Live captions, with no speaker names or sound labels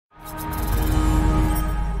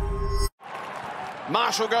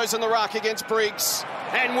Marshall goes in the ruck against Briggs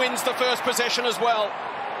and wins the first possession as well.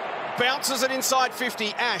 Bounces it inside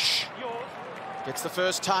 50. Ash gets the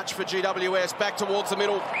first touch for GWS. Back towards the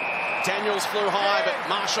middle. Daniels flew high, but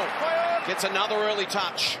Marshall gets another early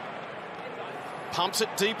touch. Pumps it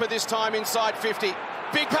deeper this time inside 50.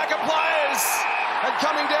 Big pack of players. And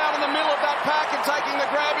coming down in the middle of that pack and taking the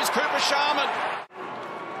grab is Cooper Sharman.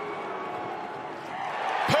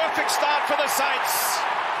 Perfect start for the Saints.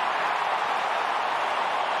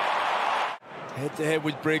 Head-to-head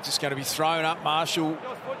with Briggs, it's going to be thrown up. Marshall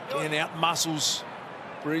and out muscles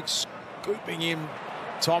Briggs, scooping him.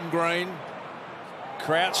 Tom Green.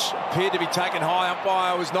 Crouch appeared to be taken high.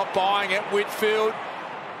 Umpire was not buying it. Whitfield,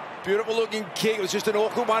 beautiful looking kick. It was just an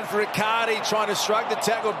awkward one for Riccardi, trying to shrug the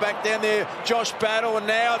tackle back down there. Josh Battle, and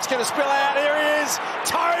now it's going to spill out. Here he is,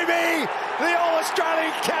 Toby, the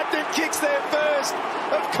All-Australian captain, kicks there first.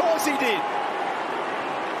 Of course he did.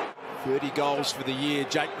 30 goals for the year,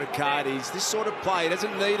 Jake Riccardi's. This sort of play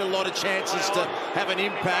doesn't need a lot of chances to have an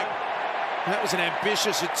impact. That was an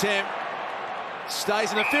ambitious attempt.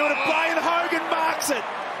 Stays in the field of play, and Hogan marks it.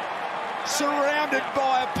 Surrounded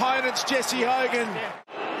by opponents, Jesse Hogan.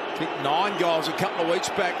 Kicked 9 goals a couple of weeks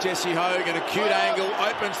back, Jesse Hogan. Acute angle,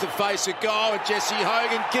 opens to face a goal, and Jesse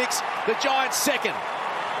Hogan kicks the Giants' second.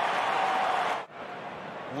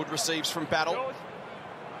 Wood receives from Battle.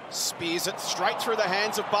 Spears it straight through the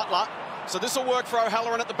hands of Butler. So this will work for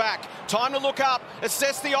O'Halloran at the back. Time to look up,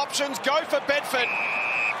 assess the options, go for Bedford,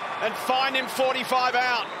 and find him 45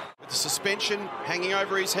 out. With the suspension hanging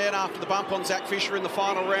over his head after the bump on Zach Fisher in the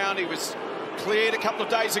final round. He was cleared a couple of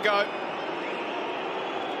days ago.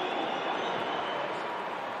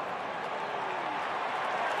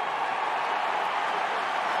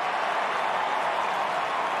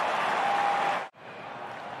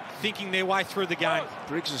 Thinking their way through the game.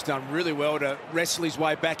 Briggs has done really well to wrestle his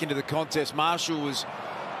way back into the contest. Marshall was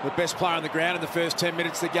the best player on the ground in the first 10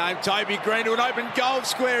 minutes of the game. Toby Green to an open goal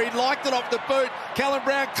square. He liked it off the boot. Callum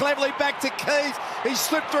Brown cleverly back to Keith. He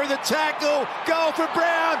slipped through the tackle. Goal for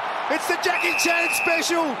Brown. It's the Jackie Chan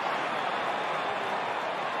special.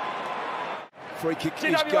 Free kick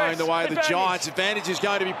is going the way of the Giants. Advantage is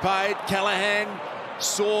going to be paid. Callaghan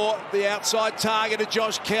saw the outside target of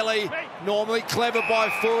Josh Kelly. Normally clever by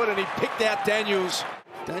foot, and he picked out Daniels.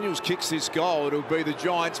 Daniels kicks this goal. It'll be the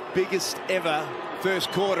Giants' biggest ever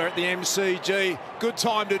first quarter at the MCG. Good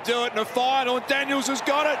time to do it in the final, and Daniels has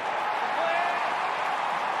got it.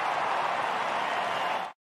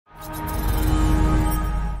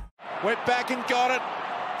 Went back and got it.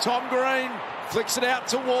 Tom Green flicks it out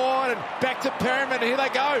to Ward, and back to Perriman. Here they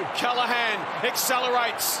go. Callaghan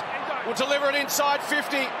accelerates. Will deliver it inside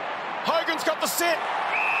 50. Hogan's got the sit.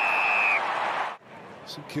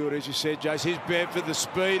 St Kilda, as you said, Jace, here's Bedford, the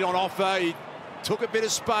speed on offer. He took a bit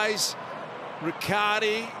of space.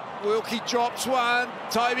 Riccardi, Wilkie drops one.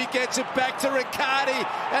 Toby gets it back to Riccardi.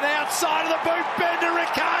 And outside of the boot bender,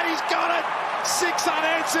 Riccardi's got it. 6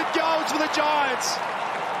 unanswered goals for the Giants.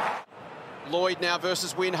 Lloyd now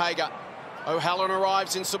versus Winhager. O'Halloran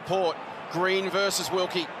arrives in support. Green versus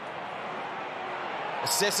Wilkie.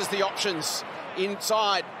 Assesses the options.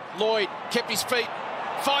 Inside, Lloyd kept his feet,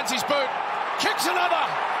 finds his boot, kicks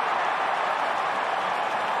another!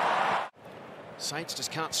 Saints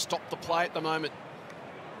just can't stop the play at the moment.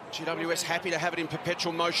 GWS happy to have it in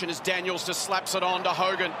perpetual motion as Daniels just slaps it on to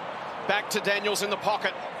Hogan. Back to Daniels in the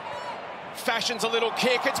pocket. Fashions a little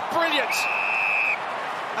kick, it's brilliant!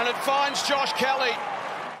 And it finds Josh Kelly.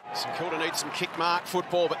 St Kilda needs some kick mark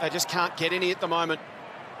football, but they just can't get any at the moment.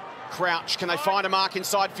 Crouch, can they find a mark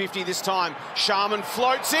inside 50 this time? Sharman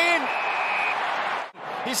floats in.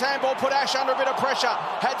 His handball put Ash under a bit of pressure.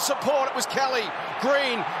 Had support, it was Kelly.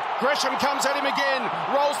 Green, Gresham comes at him again.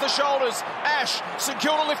 Rolls the shoulders. Ash, St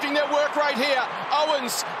Kilda lifting their work rate here.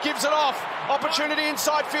 Owens gives it off. Opportunity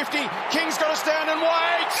inside 50. King's got to stand and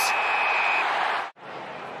wait.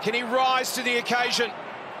 Can he rise to the occasion?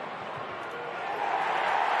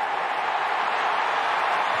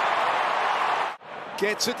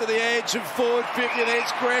 Gets it to the edge of forward 50, and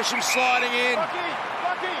there's Gresham sliding in.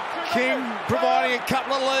 King providing a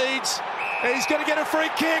couple of leads. He's going to get a free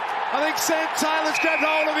kick. I think Sam Taylor's grabbed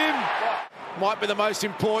hold of him. Might be the most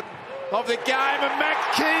important of the game, and Matt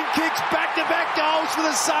King kicks back-to-back goals for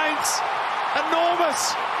the Saints.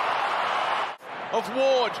 Enormous. Of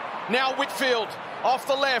Ward, now Whitfield, off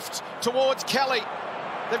the left towards Kelly.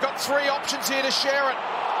 They've got 3 options here to share it.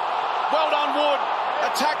 Well done, Wood.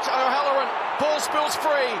 Attacked O'Halloran. Ball spills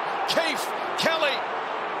free. Keefe, Kelly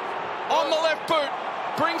on the left boot,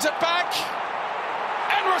 brings it back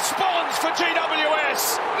and responds for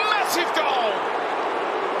GWS. Massive goal.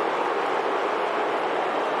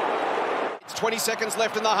 20 seconds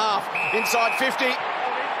left in the half. Inside 50.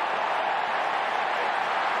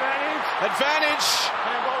 Advantage.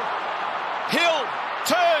 Hill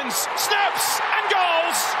turns, snaps, and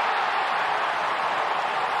goals.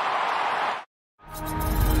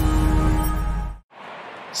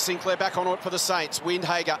 Sinclair back onto it for the Saints.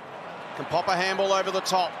 Windhager can pop a handball over the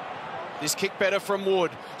top. This kick better from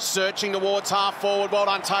Wood. Searching towards half forward. Well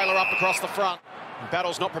done, Taylor, up across the front.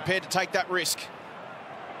 Battle's not prepared to take that risk.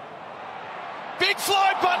 Big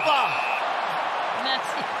fly, Butler!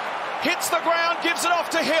 Hits the ground, gives it off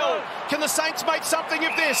to Hill. Can the Saints make something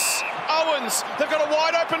of this? Owens, they've got a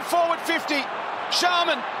wide open forward 50.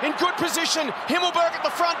 Sharman in good position. Himmelberg at the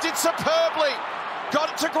front did superbly. Got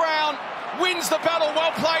it to ground. Wins the battle.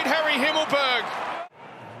 Well played, Harry Himmelberg.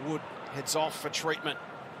 Wood heads off for treatment.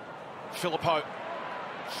 Phillippo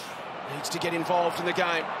needs to get involved in the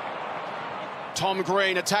game. Tom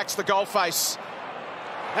Green attacks the goal face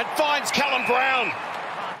and finds Callum Brown.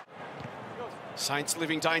 Saints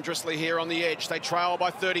living dangerously here on the edge. They trail by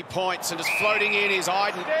 30 points, and just floating in is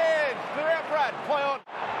Iden. Dan, clear out, Brad. Play on.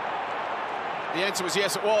 The answer was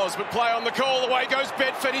yes, it was, but play on the call. Away goes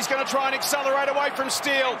Bedford. He's going to try and accelerate away from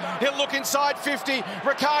Steele. He'll look inside 50.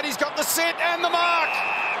 Riccardi's got the sit and the mark.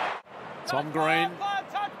 Tom Green,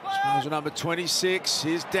 smells number 26.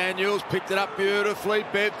 Here's Daniels, picked it up beautifully.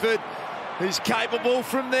 Bedford, he's capable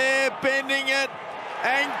from there, bending it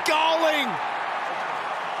and goaling.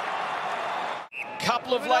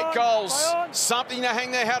 Couple of late goals, something to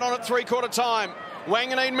hang their hat on at three-quarter time.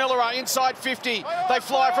 Wanganeen Millerer inside 50. They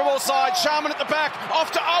fly from all sides. Sharman at the back,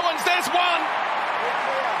 off to Owens. There's one.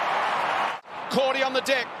 Cordy on the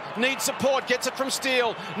deck, needs support, gets it from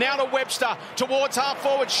Steele. Now to Webster, towards half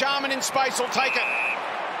forward. Sharman in space will take it.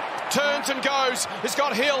 Turns and goes. He's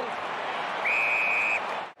got Hill.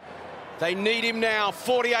 They need him now.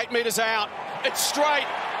 48 metres out. It's straight.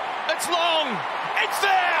 It's long. It's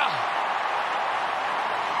there.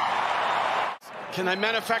 Can they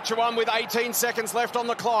manufacture one with 18 seconds left on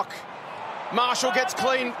the clock? Marshall gets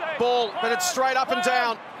clean ball, but it's straight up and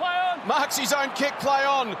down. Marks his own kick, play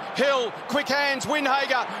on. Hill, quick hands,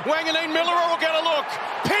 Windhager. Wanganeen Millerer will get a look.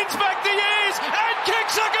 Pins back the ears and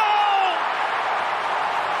kicks a goal!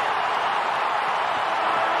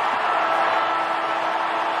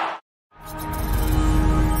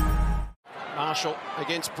 Marshall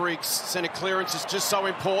against Briggs. Centre clearance is just so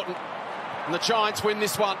important. And the Giants win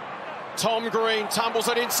this one. Tom Green tumbles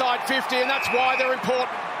it inside 50, and that's why they're important.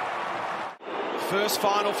 First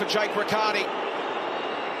final for Jake Riccardi.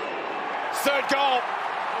 Third goal.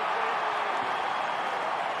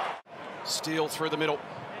 Steele through the middle.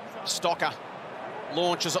 Stocker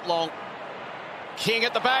launches it long. King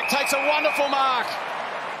at the back takes a wonderful mark.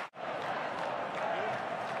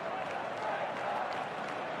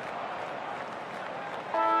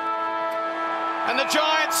 And the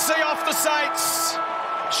Giants see off the Saints.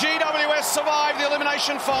 GWS survived the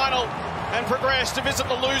elimination final and progressed to visit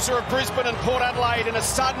the loser of Brisbane and Port Adelaide in a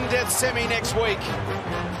sudden death semi next week.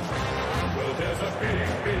 Well, there's a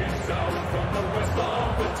big, big sound from the west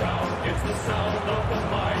of the town. It's the sound of the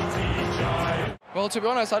mighty giant. Well, to be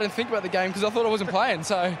honest, I didn't think about the game because I thought I wasn't playing.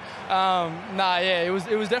 So, it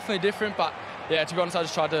was definitely different. But yeah, to be honest, I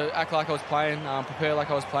just tried to act like I was playing, prepare like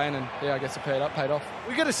I was playing, and yeah, I guess it paid off.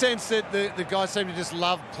 We get a sense that the guys seem to just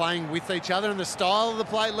love playing with each other, and the style of the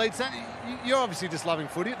play leads that. You're obviously just loving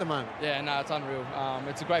footy at the moment. Yeah, no, it's unreal.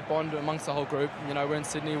 It's a great bond amongst the whole group. You know, we're in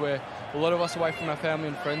Sydney, we're a lot of us away from our family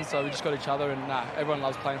and friends, so we just got each other, and everyone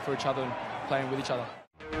loves playing for each other and playing with each other.